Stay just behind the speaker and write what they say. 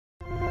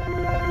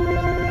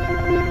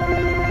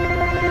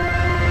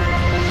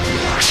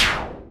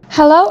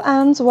Hello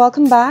and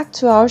welcome back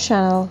to our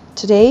channel.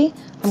 Today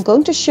I'm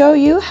going to show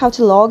you how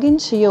to log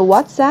into your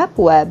WhatsApp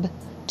web.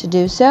 To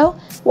do so,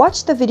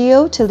 watch the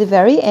video till the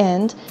very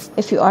end.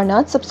 If you are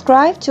not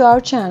subscribed to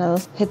our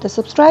channel, hit the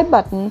subscribe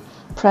button,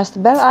 press the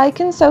bell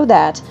icon so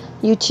that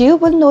YouTube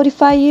will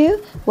notify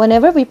you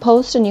whenever we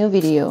post a new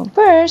video.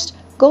 First,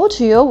 go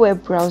to your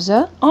web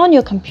browser on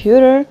your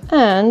computer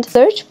and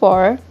search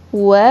for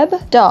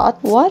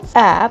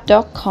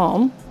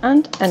web.whatsapp.com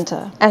and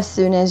enter. As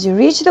soon as you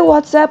reach the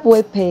WhatsApp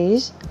web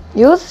page,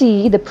 you'll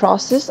see the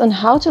process on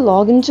how to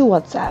log into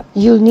WhatsApp.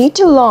 You'll need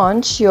to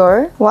launch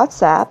your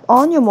WhatsApp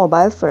on your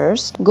mobile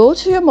first. Go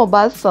to your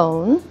mobile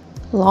phone,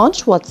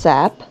 launch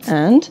WhatsApp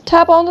and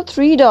tap on the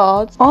three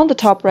dots on the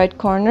top right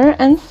corner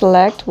and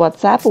select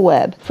WhatsApp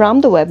Web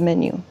from the web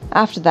menu.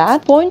 After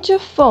that, point your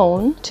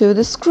phone to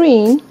the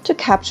screen to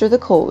capture the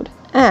code.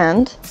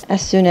 And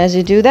as soon as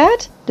you do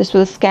that, this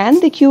will scan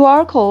the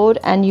QR code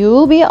and you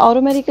will be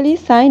automatically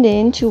signed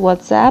in to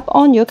WhatsApp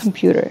on your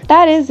computer.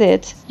 That is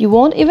it. You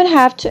won't even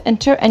have to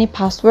enter any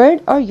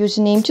password or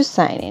username to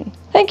sign in.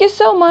 Thank you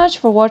so much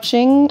for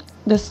watching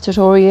this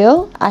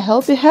tutorial. I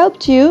hope it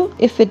helped you.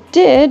 If it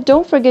did,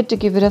 don't forget to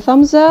give it a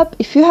thumbs up.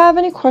 If you have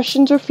any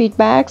questions or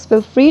feedbacks,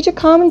 feel free to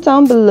comment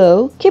down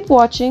below. Keep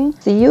watching.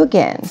 See you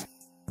again.